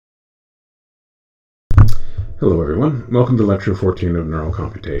Hello everyone, welcome to Lecture 14 of Neural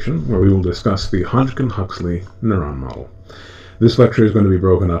Computation, where we will discuss the Hodgkin-Huxley neuron model. This lecture is going to be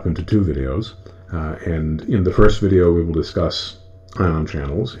broken up into two videos, and in the first video we will discuss ion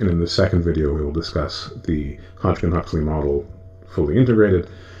channels, and in the second video we will discuss the Hodgkin-Huxley model fully integrated,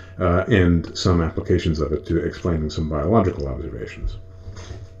 and some applications of it to explaining some biological observations.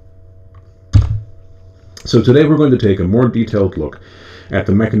 So today we're going to take a more detailed look at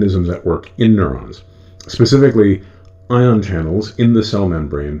the mechanisms at work in neurons, specifically ion channels in the cell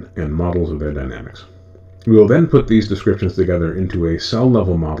membrane and models of their dynamics. We will then put these descriptions together into a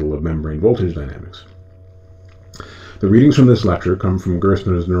cell-level model of membrane voltage dynamics. The readings from this lecture come from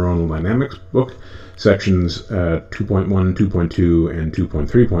Gerstner's Neuronal Dynamics book, sections 2.1, 2.2, and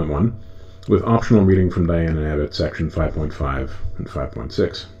 2.3.1, with optional reading from Diane and Abbott, section 5.5 and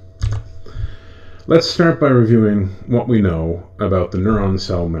 5.6. Let's start by reviewing what we know about the neuron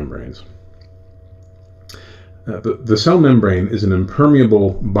cell membranes. The cell membrane is an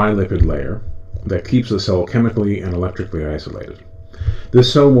impermeable bilipid layer that keeps the cell chemically and electrically isolated.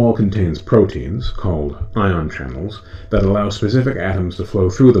 This cell wall contains proteins, called ion channels, that allow specific atoms to flow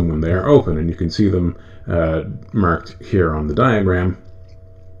through them when they are open, and you can see them marked here on the diagram.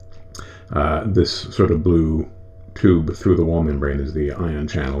 This sort of blue tube through the wall membrane is the ion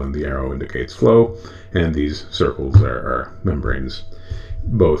channel, and the arrow indicates flow, and these circles are membranes.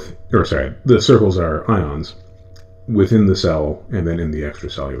 The circles are ions within the cell and then in the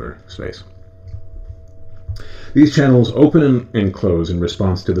extracellular space. These channels open and close in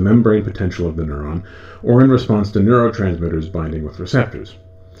response to the membrane potential of the neuron or in response to neurotransmitters binding with receptors.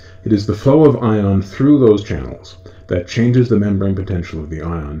 It is the flow of ion through those channels that changes the membrane potential of the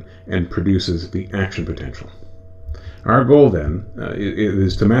ion and produces the action potential. Our goal then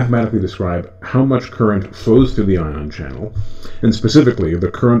is to mathematically describe how much current flows through the ion channel, and specifically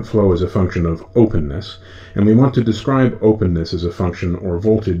the current flow is a function of openness, and we want to describe openness as a function or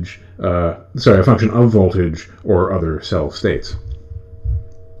voltage, a function of voltage or other cell states.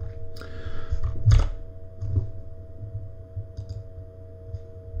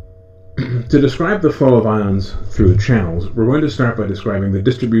 To describe the flow of ions through the channels, we're going to start by describing the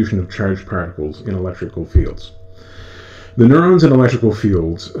distribution of charged particles in electrical fields. The neurons and electrical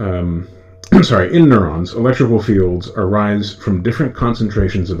fields, in neurons, electrical fields arise from different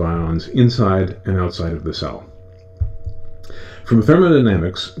concentrations of ions inside and outside of the cell. From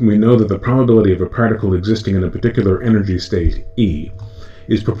thermodynamics, we know that the probability of a particle existing in a particular energy state, E,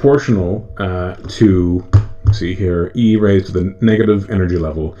 is proportional to, see here, E raised to the negative energy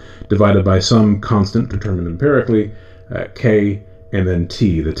level divided by some constant determined empirically, K, and then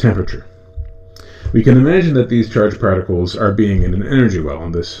T, the temperature. We can imagine that these charged particles are being in an energy well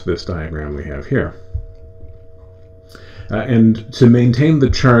in this diagram we have here. And to maintain the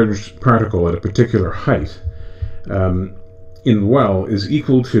charged particle at a particular height in the well is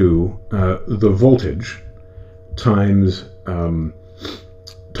equal to the voltage times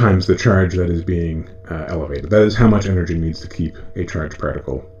the charge that is being elevated. That is how much energy needs to keep a charged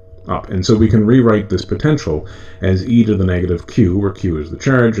particle up. And so we can rewrite this potential as e to the negative q, where q is the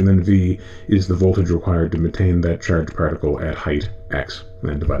charge, and then v is the voltage required to maintain that charged particle at height x,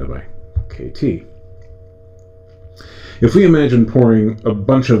 and then divided by kt. If we imagine pouring a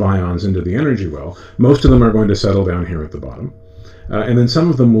bunch of ions into the energy well, most of them are going to settle down here at the bottom, and then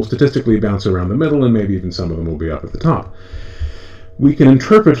some of them will statistically bounce around the middle, and maybe even some of them will be up at the top. We can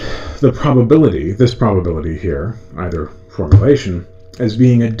interpret the probability, this probability here, either formulation, as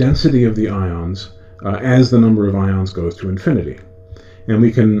being a density of the ions as the number of ions goes to infinity. And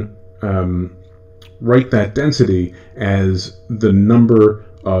we can write that density as the number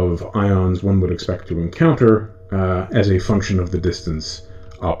of ions one would expect to encounter as a function of the distance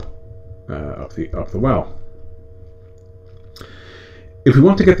up the well. If we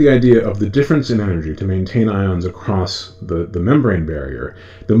want to get the idea of the difference in energy to maintain ions across the membrane barrier,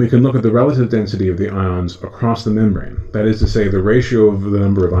 then we can look at the relative density of the ions across the membrane. That is to say, the ratio of the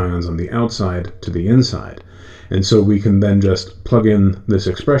number of ions on the outside to the inside. And so we can then just plug in this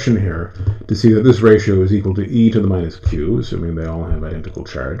expression here to see that this ratio is equal to e to the minus q, assuming they all have identical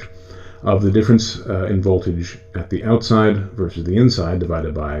charge, of the difference in voltage at the outside versus the inside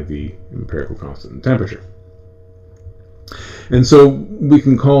divided by the empirical constant in temperature. And so we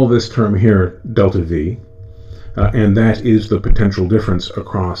can call this term here delta V, and that is the potential difference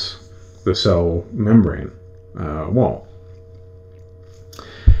across the cell membrane wall.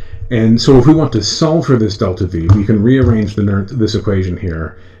 And so if we want to solve for this delta V, we can rearrange this equation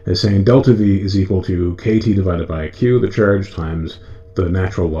here as saying delta V is equal to kt divided by q, the charge, times the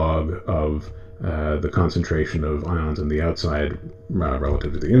natural log of the concentration of ions on the outside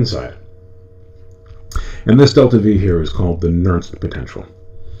relative to the inside. And this delta V here is called the Nernst potential.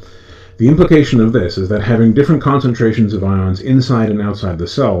 The implication of this is that having different concentrations of ions inside and outside the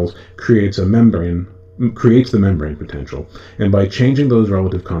cells creates the membrane potential, and by changing those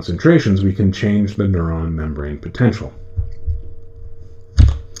relative concentrations, we can change the neuron membrane potential.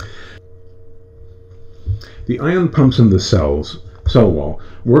 The ion pumps in the cell wall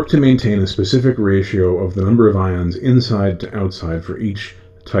work to maintain a specific ratio of the number of ions inside to outside for each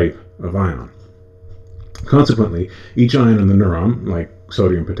type of ion. Consequently, each ion in the neuron, like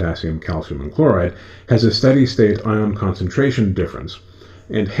sodium, potassium, calcium, and chloride, has a steady-state ion concentration difference,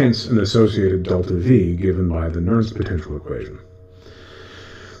 and hence an associated delta V given by the Nernst potential equation.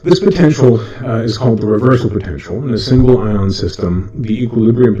 This potential is called the reversal potential. In a single ion system, the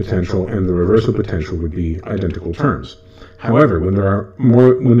equilibrium potential and the reversal potential would be identical terms. However, when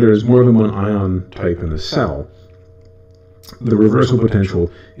there is more than one ion type in a cell, the reversal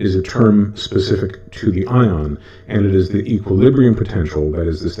potential is a term specific to the ion, and it is the equilibrium potential that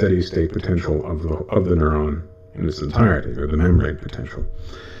is the steady-state potential of the neuron in its entirety, or the membrane potential.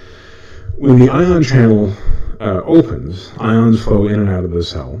 When the ion channel opens, ions flow in and out of the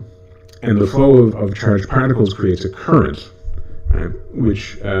cell, and the flow of charged particles creates a current, right,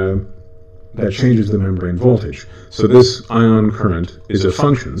 which that changes the membrane voltage. So this ion current is a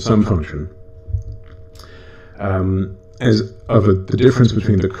function, some function, as of the difference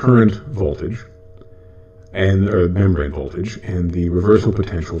between the current voltage or membrane voltage and the reversal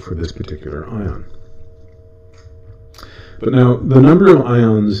potential for this particular ion. But now, the number of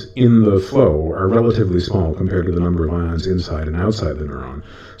ions in the flow are relatively small compared to the number of ions inside and outside the neuron,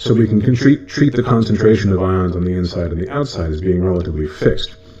 so we can treat the concentration of ions on the inside and the outside as being relatively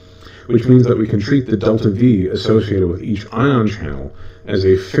fixed, which means that we can treat the delta V associated with each ion channel as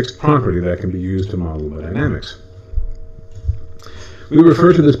a fixed property that can be used to model the dynamics. We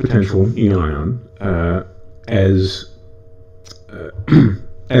refer to this potential, E ion, as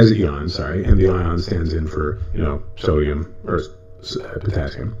ion, and the ion stands in for, sodium or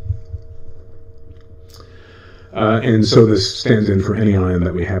potassium. And so this stands in for any ion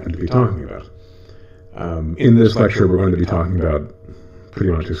that we happen to be talking about. In this lecture, we're going to be talking about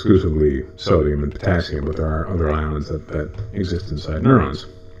pretty much exclusively sodium and potassium, but there are other ions that exist inside neurons.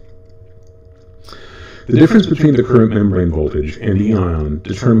 The difference between the current membrane voltage and E ion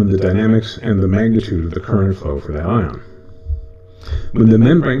determine the dynamics and the magnitude of the current flow for that ion. When the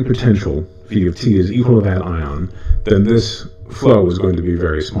membrane potential, V of t, is equal to that ion, then this flow is going to be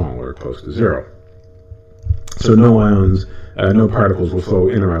very small, or close to zero. So no particles will flow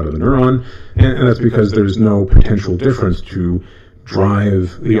in or out of the neuron, and that's because there's no potential difference to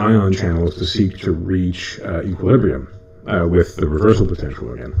drive the ion channels to seek to reach equilibrium with the reversal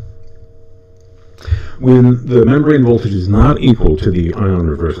potential again. When the membrane voltage is not equal to the ion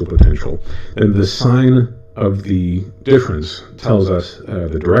reversal potential, then the sign of the difference tells us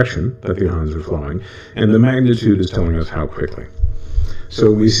the direction that the ions are flowing, and the magnitude is telling us how quickly. So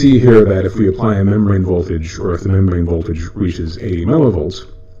we see here that if we apply a membrane voltage, or if the membrane voltage reaches 80 millivolts,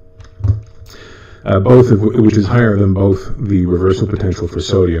 which is higher than both the reversal potential for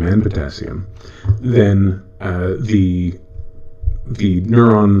sodium and potassium, then the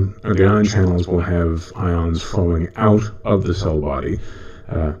neuron or the ion channels will have ions flowing out of the cell body.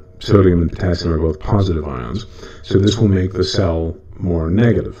 Sodium and potassium are both positive ions, so this will make the cell more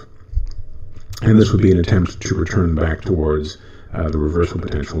negative. And this would be an attempt to return back towards the reversal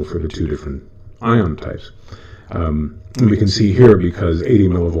potential for the two different ion types. And we can see here, because 80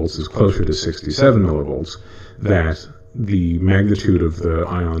 millivolts is closer to 67 millivolts, that the magnitude of the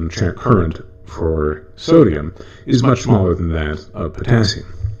ion current for sodium is much smaller than that of potassium.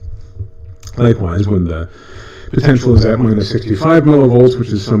 Likewise, when the potential is at minus 65 millivolts,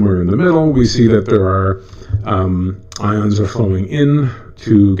 which is somewhere in the middle, we see that there are ions are flowing in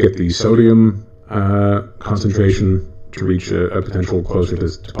to get the sodium concentration to reach a potential closer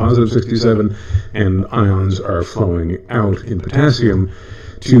to positive 67, and ions are flowing out in potassium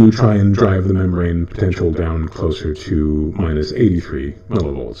to try and drive the membrane potential down closer to minus 83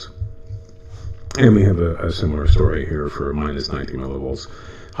 millivolts. And we have a similar story here for minus 90 millivolts.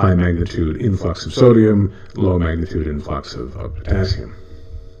 High magnitude influx of sodium, low magnitude influx of potassium.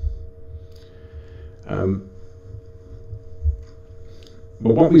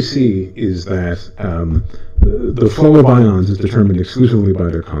 But what we see is that the flow of ions is determined exclusively by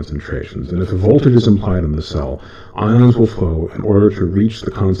their concentrations, and if a voltage is implied in the cell, ions will flow in order to reach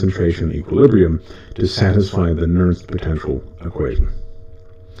the concentration equilibrium to satisfy the Nernst potential equation.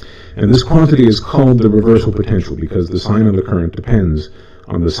 And this quantity is called the reversal potential because the sign of the current depends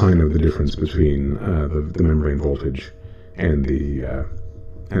on the sign of the difference between the membrane voltage and the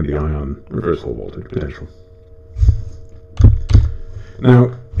and the ion reversal voltage potential.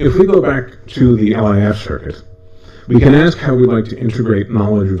 Now, if we go back to the LIF circuit, we can ask how we'd like to integrate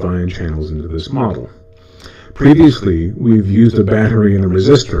knowledge of ion channels into this model. Previously, we've used a battery and a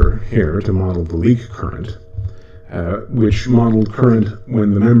resistor here to model the leak current, which modeled current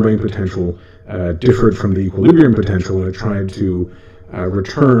when the membrane potential differed from the equilibrium potential, and it tried to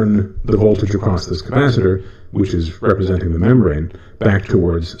return the voltage across this capacitor, which is representing the membrane, back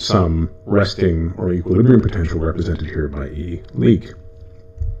towards some resting or equilibrium potential represented here by E leak.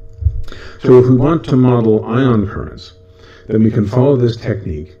 So if we want to model ion currents, then we can follow this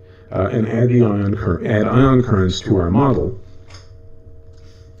technique and add ion currents to our model.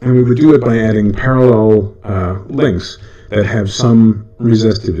 And we would do it by adding parallel links that have some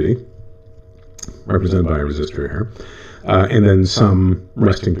resistivity, represented by a resistor here, and then some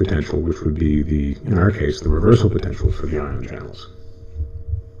resting potential, which would be, in our case, the reversal potential for the ion channels.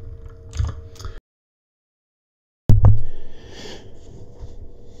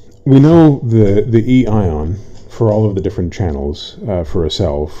 We know the E ion for all of the different channels for a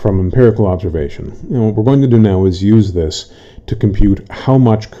cell from empirical observation. And what we're going to do now is use this to compute how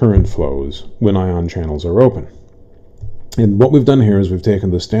much current flows when ion channels are open. And what we've done here is we've taken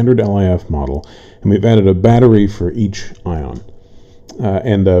the standard LIF model and we've added a battery for each ion,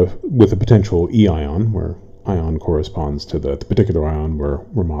 and with a potential E ion, where ion corresponds to the particular ion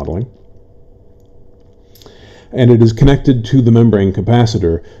we're modeling. And it is connected to the membrane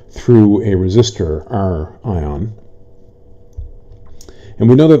capacitor through a resistor, R ion. And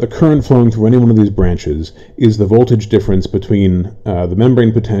we know that the current flowing through any one of these branches is the voltage difference between the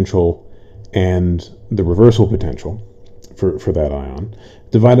membrane potential and the reversal potential for that ion,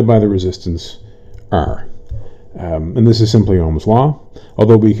 divided by the resistance R. And this is simply Ohm's law,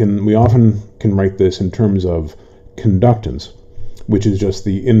 although we often can write this in terms of conductance, which is just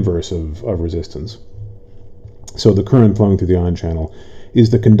the inverse of resistance. So the current flowing through the ion channel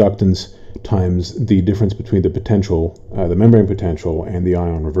is the conductance times the difference between the potential, the membrane potential, and the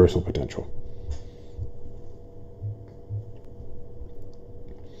ion reversal potential.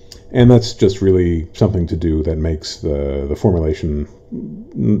 And that's just really something to do that makes the formulation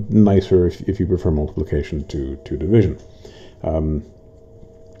nicer if you prefer multiplication to division.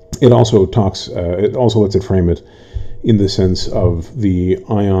 It also lets it frame it in the sense of the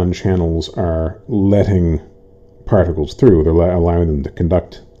ion channels are letting particles through. They're allowing them to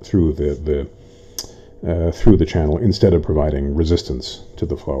conduct through the channel instead of providing resistance to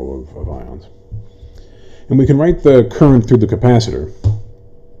the flow of ions. And we can write the current through the capacitor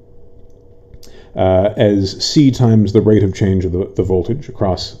as C times the rate of change of the voltage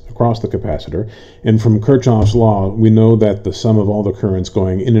across the capacitor. And from Kirchhoff's law, we know that the sum of all the currents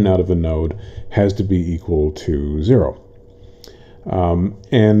going in and out of a node has to be equal to 0.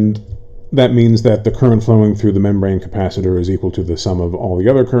 And that means that the current flowing through the membrane capacitor is equal to the sum of all the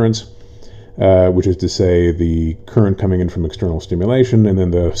other currents, which is to say the current coming in from external stimulation and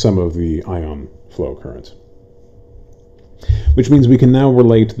then the sum of the ion flow currents. Which means we can now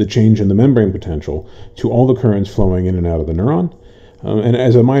relate the change in the membrane potential to all the currents flowing in and out of the neuron. And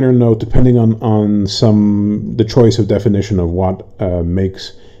as a minor note, depending on the choice of definition of what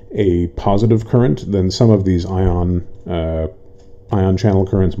makes a positive current, then some of these ion channel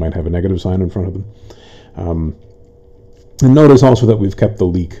currents might have a negative sign in front of them. And notice also that we've kept the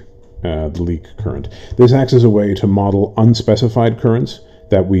leak current. This acts as a way to model unspecified currents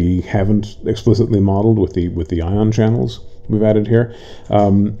that we haven't explicitly modeled with the ion channels we've added here,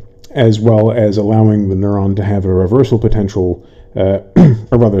 as well as allowing the neuron to have a reversal potential,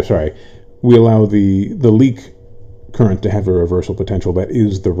 we allow the leak current to have a reversal potential that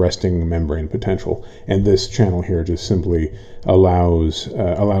is the resting membrane potential, and this channel here just simply allows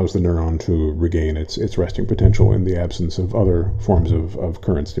the neuron to regain its resting potential in the absence of other forms of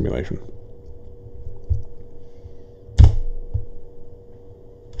current stimulation.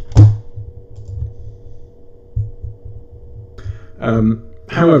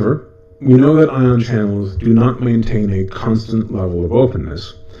 However, we know that ion channels do not maintain a constant level of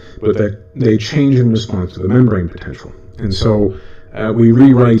openness, but that they change in response to the membrane potential. And so we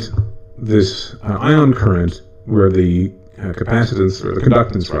rewrite this ion current where the capacitance, or the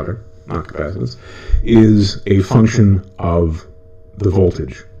conductance rather, not capacitance, is a function of the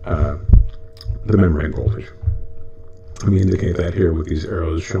voltage, the membrane voltage. And we indicate that here with these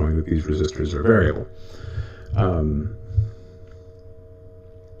arrows showing that these resistors are variable.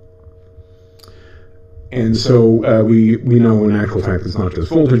 And so we know in actual fact it's not just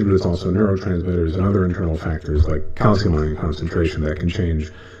voltage, but it's also neurotransmitters and other internal factors like calcium ion concentration that can change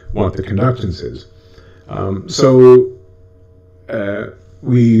what the conductance is.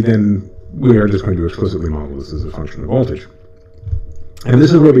 we are just going to explicitly model this as a function of voltage. And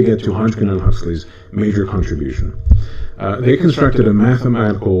this is where we get to Hodgkin and Huxley's major contribution. They constructed a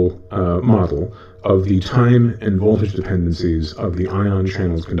mathematical model of the time and voltage dependencies of the ion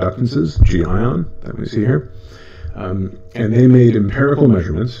channel's conductances, G ion, that we see here. And they made empirical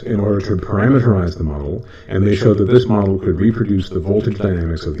measurements in order to parameterize the model, and they showed that this model could reproduce the voltage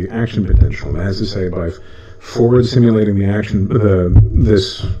dynamics of the action potential. That is to say, by forward simulating the action,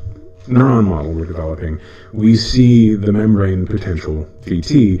 this neuron model we're developing, we see the membrane potential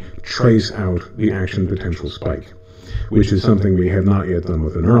Vt trace out the action potential spike, which is something we have not yet done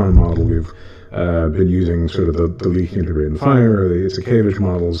with the neuron model. We've been using sort of the leak integrated fire, the Isaacevich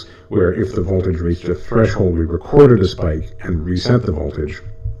models, where if the voltage reached a threshold, we recorded a spike and reset the voltage.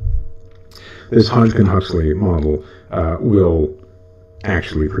 This Hodgkin-Huxley model will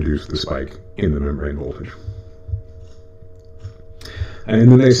actually produce the spike in the membrane voltage.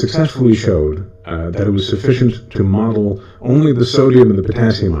 And then they successfully showed that it was sufficient to model only the sodium and the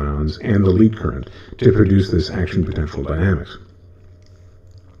potassium ions and the lead current to produce this action potential dynamics.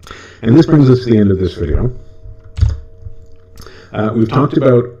 And this brings us to the end of this video. We've talked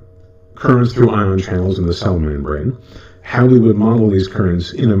about currents through ion channels in the cell membrane, how we would model these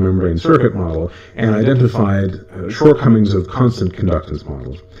currents in a membrane circuit model, and identified shortcomings of constant conductance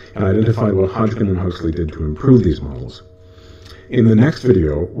models, and identified what Hodgkin and Huxley did to improve these models. In the next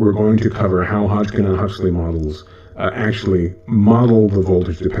video, we're going to cover how Hodgkin and Huxley models actually model the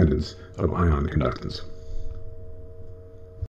voltage dependence of ion conductance.